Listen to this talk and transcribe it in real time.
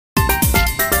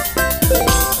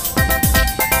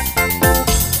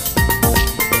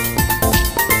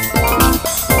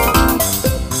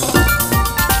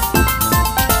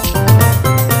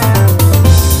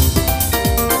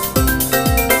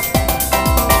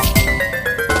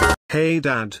Hey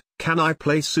Dad, can I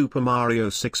play Super Mario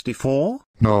 64?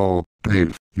 No,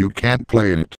 Dave, you can't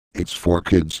play it. It's for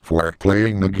kids for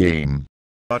playing the game.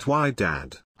 But why,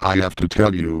 Dad? I have to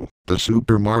tell you, the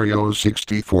Super Mario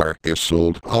 64 is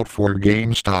sold out for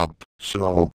GameStop,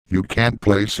 so you can't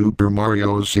play Super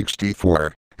Mario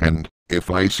 64. And if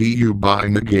I see you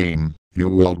buying the game, you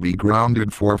will be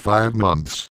grounded for 5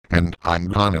 months. And I'm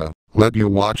gonna let you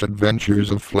watch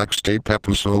Adventures of Flex Tape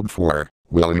Episode 4.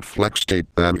 Will it flex tape?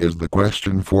 That is the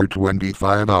question for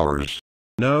 25 hours.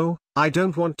 No, I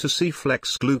don't want to see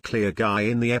Flex Glue Clear guy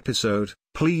in the episode.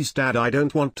 Please Dad, I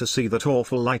don't want to see that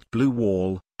awful light blue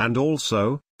wall. And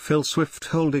also, Phil Swift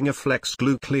holding a Flex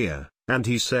Glue Clear, and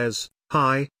he says,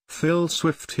 "Hi, Phil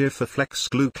Swift here for Flex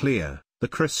Glue Clear, the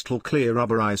crystal clear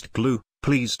rubberized glue."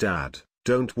 Please Dad,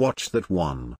 don't watch that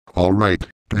one. Alright,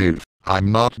 Dave, I'm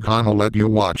not gonna let you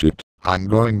watch it. I'm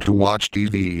going to watch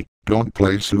TV. Don't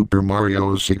play Super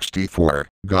Mario 64,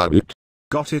 got it?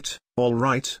 Got it,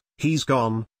 alright, he's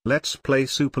gone. Let's play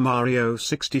Super Mario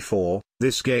 64,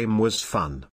 this game was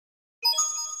fun.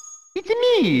 It's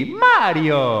me,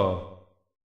 Mario!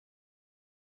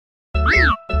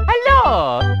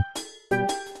 Hello!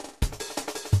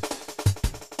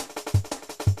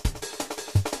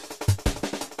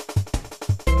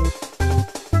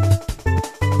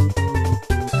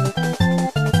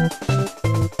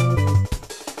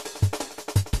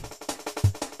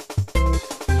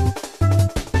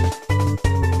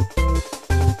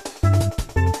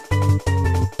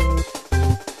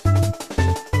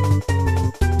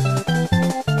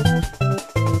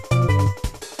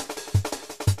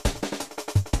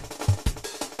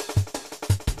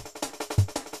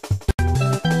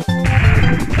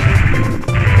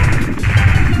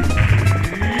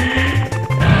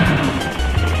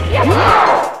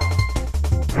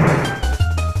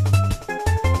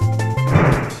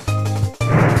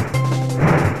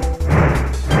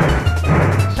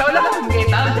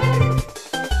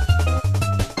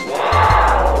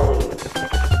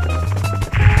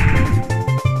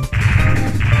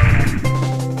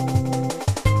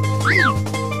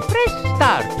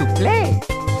 Start to play.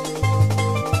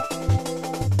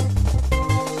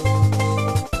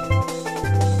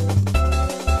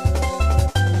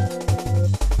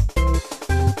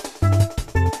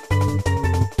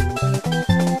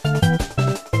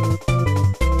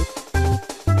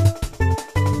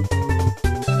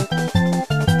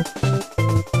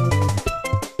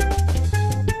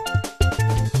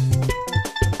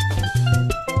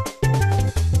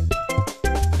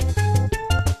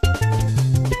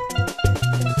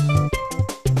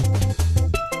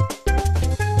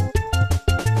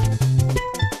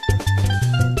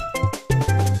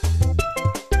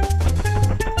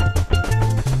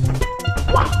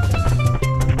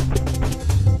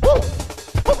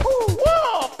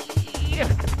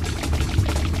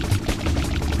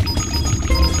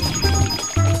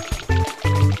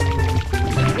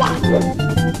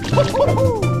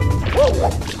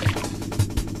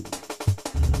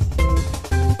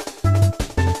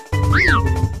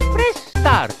 Press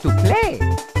start to play.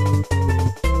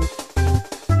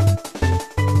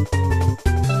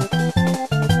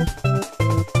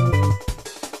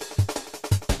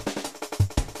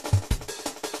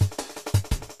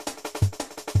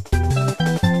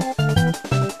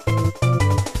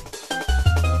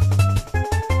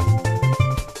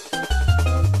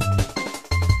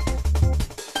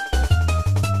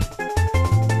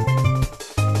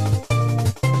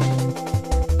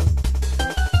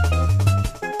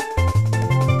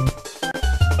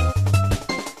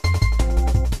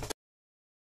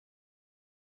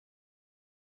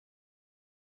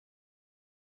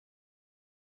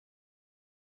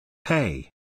 Hey.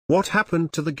 What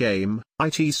happened to the game?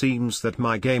 It seems that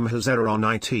my game has error on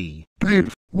it.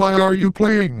 Dave, why are you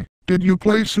playing? Did you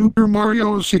play Super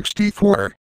Mario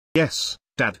 64? Yes,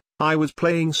 Dad, I was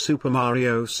playing Super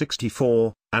Mario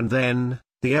 64, and then,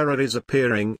 the error is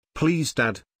appearing. Please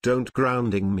Dad, don't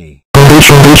grounding me.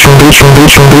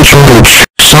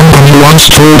 Somebody once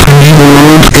told me the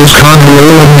world is kinda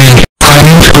low on me. I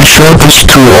ain't the sharpest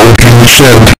tool in the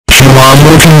shed. She was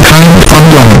looking kind of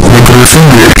dumb with her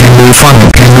finger in the fun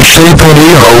in the shape of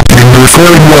Leo in the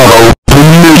third wallow. The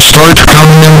years start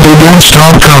coming and they don't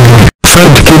stop coming.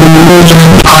 Fed to the rules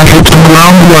and I hit the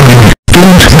ground running.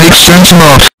 Don't make sense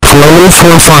not, flow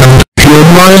for fun. Your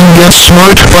mind gets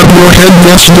smart but your head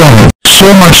gets dumb. So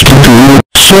much to do,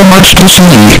 so much to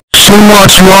see. So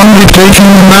what's wrong with taking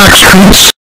the max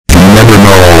treats? You never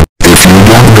know, if you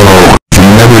don't go, you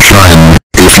never shine.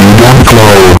 If you don't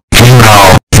glow, hey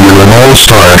now, you're an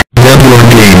all-star. Get your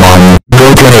game on, go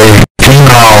play. Hey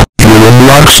now, you're a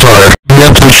rock star.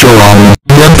 Get the show on,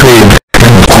 get paid,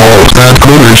 and all.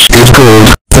 universe is gold.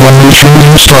 When the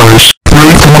shooting stars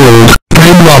break the mold.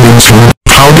 Ray Robinson,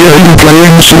 how dare you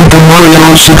playing Super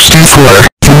Mario 64?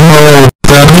 You know,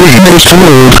 that game is too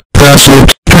old. That's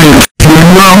it. Hey, you're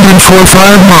grounded for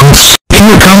 5 months.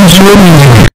 Here comes your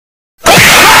meaning.